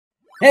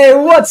Hey,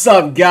 what's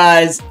up,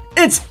 guys?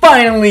 It's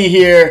finally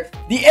here,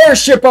 the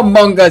Airship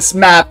Among Us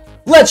map.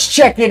 Let's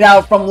check it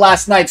out from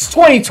last night's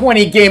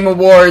 2020 Game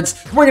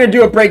Awards. We're gonna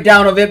do a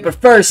breakdown of it, but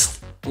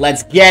first,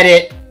 let's get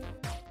it.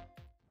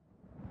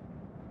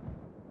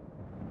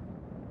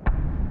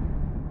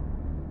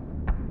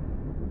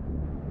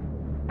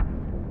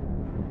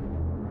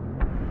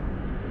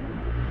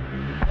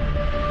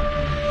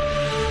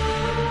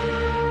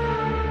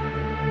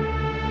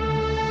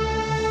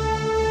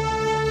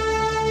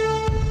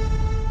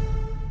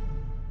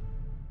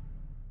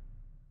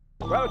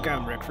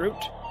 Welcome, recruit.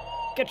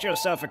 Get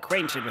yourself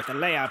acquainted with the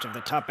layout of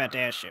the Top-Hat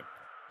airship.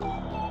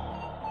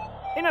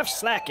 Enough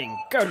slacking,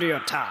 go do your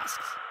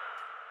tasks.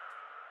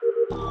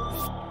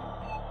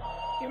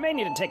 You may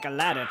need to take a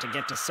ladder to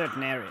get to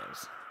certain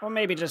areas, or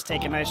maybe just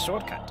take a nice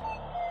shortcut.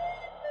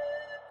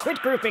 Quit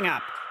grouping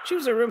up.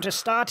 Choose a room to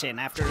start in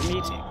after a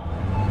meeting.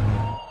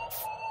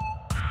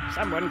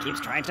 Someone keeps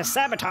trying to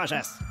sabotage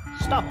us.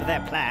 Stop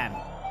their plan.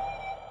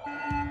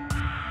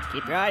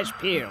 Keep your eyes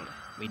peeled.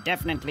 We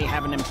definitely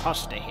have an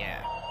imposter here.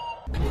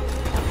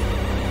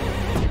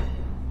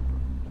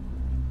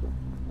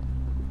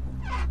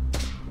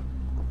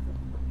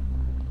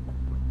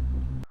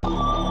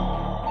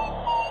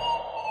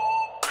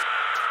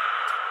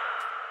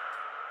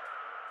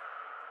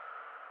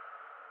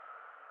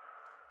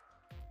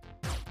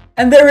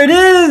 And there it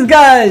is,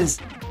 guys!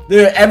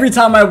 Every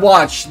time I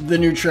watch the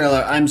new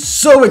trailer, I'm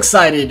so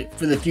excited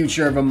for the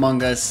future of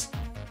Among Us.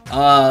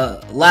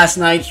 Last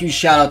night, huge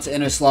shout out to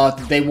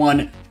Innersloth. They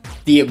won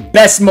the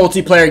best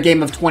multiplayer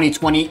game of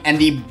 2020 and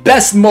the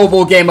best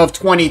mobile game of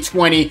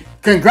 2020.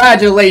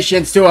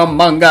 Congratulations to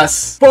Among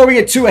Us. Before we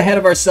get too ahead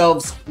of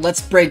ourselves, let's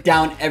break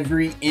down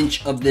every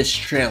inch of this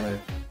trailer.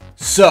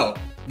 So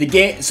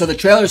the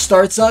trailer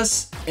starts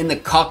us in the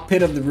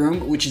cockpit of the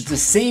room, which is the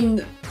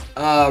same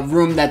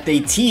room that they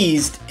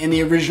teased in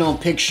the original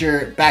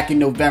picture back in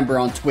November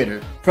on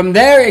Twitter. From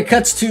there, it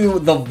cuts to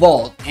the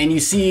vault, and you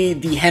see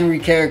the Henry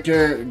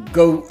character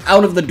go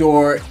out of the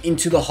door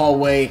into the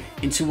hallway,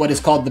 into what is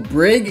called the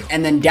brig,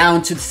 and then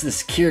down to the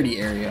security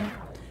area.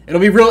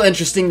 It'll be real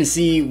interesting to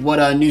see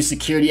what new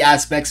security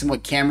aspects and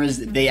what cameras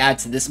they add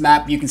to this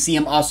map. You can see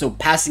him also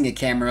passing a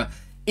camera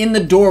in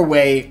the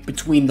doorway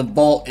between the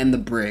vault and the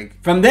brig.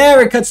 From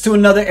there, it cuts to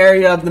another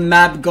area of the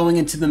map going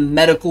into the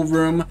medical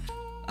room.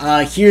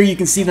 Here you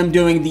can see them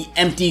doing the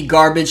empty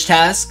garbage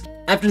task.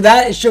 After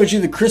that, it shows you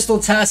the crystal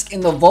task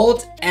in the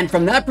vault, and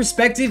from that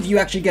perspective, you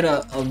actually get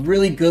a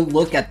really good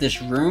look at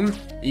this room.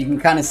 You can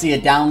kind of see a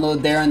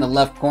download there in the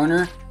left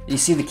corner. You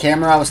see the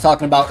camera I was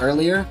talking about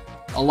earlier,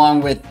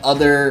 along with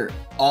other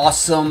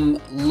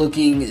awesome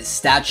looking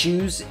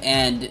statues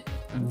and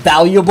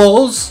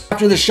valuables.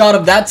 After the shot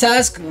of that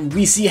task,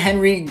 we see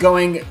Henry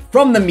going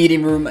from the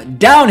meeting room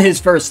down his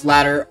first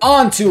ladder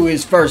onto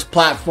his first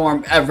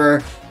platform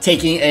ever,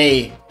 taking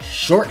a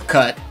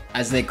shortcut,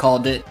 as they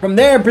called it. From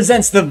there, it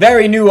presents the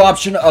very new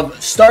option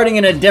of starting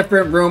in a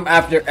different room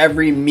after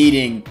every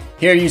meeting.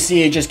 Here you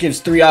see it just gives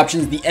three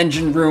options: the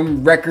engine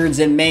room, records,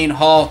 and main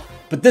hall.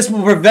 But this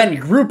will prevent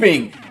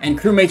grouping, and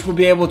crewmates will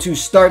be able to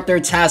start their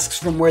tasks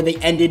from where they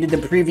ended in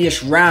the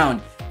previous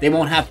round. They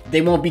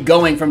won't be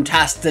going from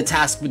task to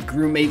task with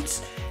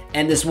crewmates,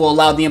 and this will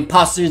allow the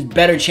imposters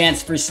better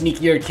chance for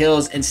sneakier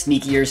kills and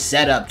sneakier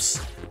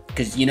setups.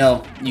 Because, you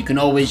know, you can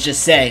always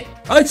just say,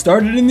 I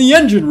started in the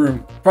engine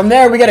room. From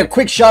there, we get a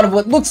quick shot of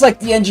what looks like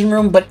the engine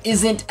room, but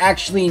isn't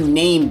actually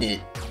named it.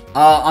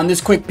 On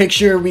this quick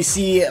picture, we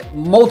see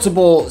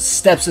multiple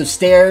steps of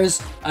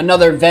stairs,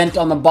 another vent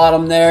on the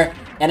bottom there,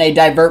 and a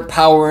divert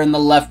power in the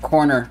left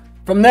corner.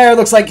 From there, it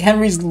looks like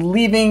Henry's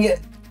leaving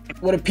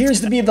what appears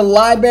to be the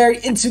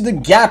library into the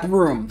gap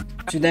room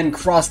to then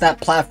cross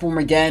that platform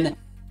again.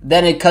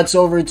 Then it cuts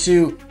over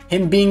to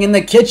him being in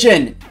the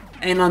kitchen.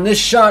 And on this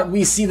shot,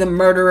 we see the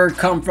murderer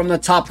come from the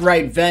top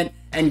right vent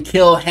and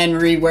kill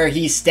Henry where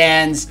he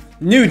stands.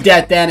 New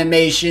death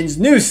animations,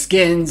 new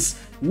skins,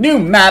 new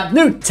map,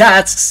 new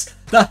tasks.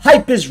 The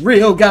hype is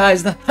real,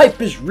 guys. The hype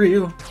is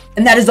real.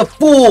 And that is a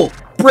full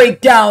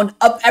breakdown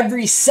of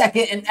every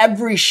second and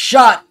every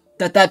shot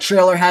that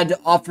trailer had to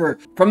offer.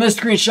 From this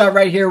screenshot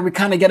right here, we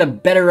kind of get a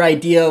better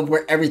idea of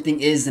where everything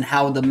is and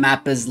how the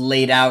map is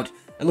laid out.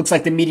 It looks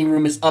like the meeting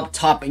room is up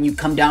top and you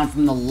come down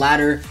from the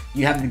ladder.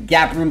 You have the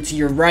gap room to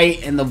your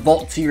right and the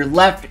vault to your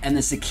left, and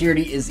the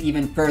security is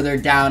even further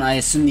down. I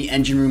assume the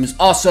engine room is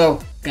also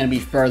going to be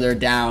further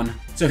down.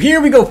 So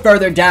here we go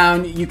further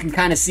down. You can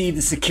kind of see the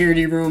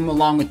security room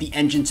along with the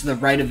engine to the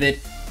right of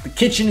it. The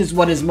kitchen is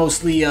what is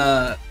mostly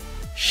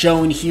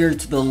shown here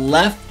to the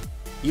left.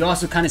 You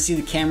also kind of see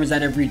the cameras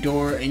at every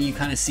door, and you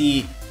kind of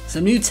see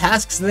some new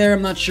tasks there.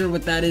 I'm not sure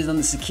what that is on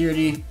the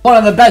security. One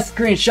of the best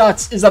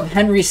screenshots is of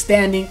Henry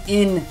standing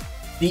in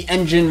the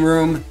engine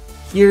room.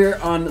 Here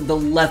on the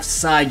left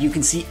side, you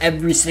can see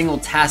every single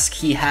task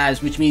he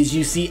has, which means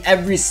you see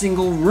every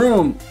single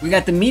room. We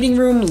got the meeting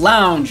room,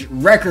 lounge,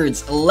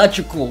 records,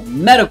 electrical,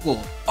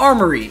 medical,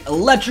 armory,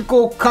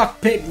 electrical,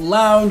 cockpit,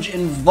 lounge,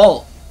 and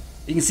vault.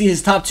 You can see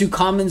his top two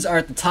commons are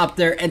at the top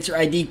there: enter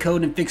ID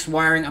code and fix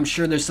wiring. I'm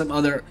sure there's some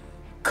other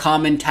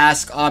common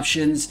task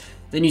options.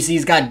 Then you see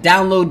he's got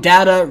download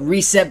data,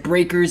 reset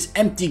breakers,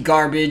 empty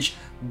garbage.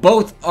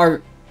 Both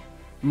are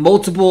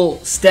multiple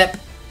step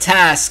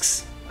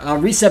tasks.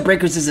 Reset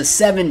breakers is a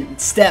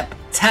 7-step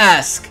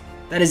task.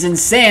 That is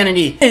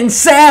insanity.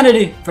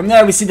 Insanity! From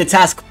there, we see the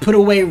task put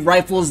away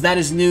rifles. That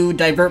is new.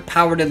 Divert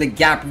power to the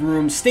gap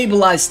room.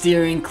 Stabilize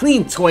steering.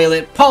 Clean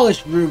toilet.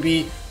 Polish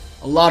ruby.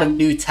 A lot of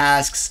new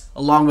tasks,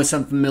 along with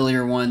some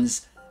familiar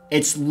ones.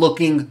 It's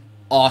looking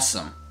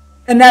awesome.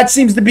 And that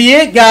seems to be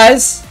it,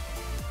 guys.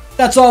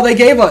 That's all they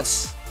gave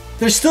us.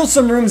 There's still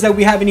some rooms that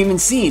we haven't even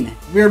seen.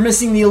 We're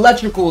missing the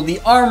electrical, the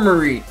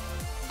armory.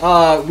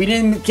 We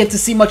didn't get to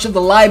see much of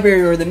the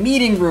library or the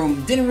meeting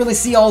room. Didn't really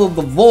see all of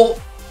the vault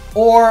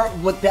or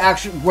what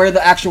where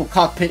the actual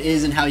cockpit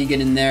is and how you get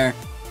in there.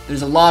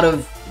 There's a lot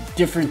of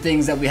different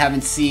things that we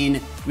haven't seen.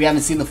 We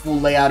haven't seen the full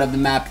layout of the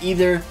map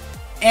either.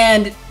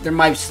 And there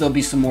might still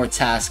be some more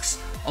tasks.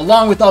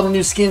 Along with all the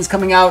new skins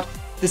coming out.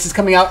 This is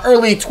coming out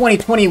early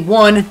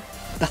 2021.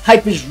 The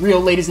hype is real,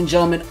 ladies and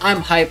gentlemen. I'm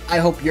hype. I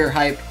hope you're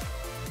hype.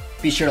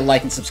 Be sure to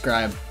like and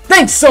subscribe.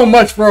 Thanks so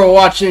much for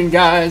watching,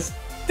 guys.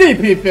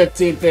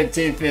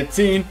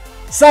 DP151515.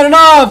 Signing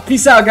off.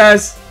 Peace out,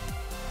 guys.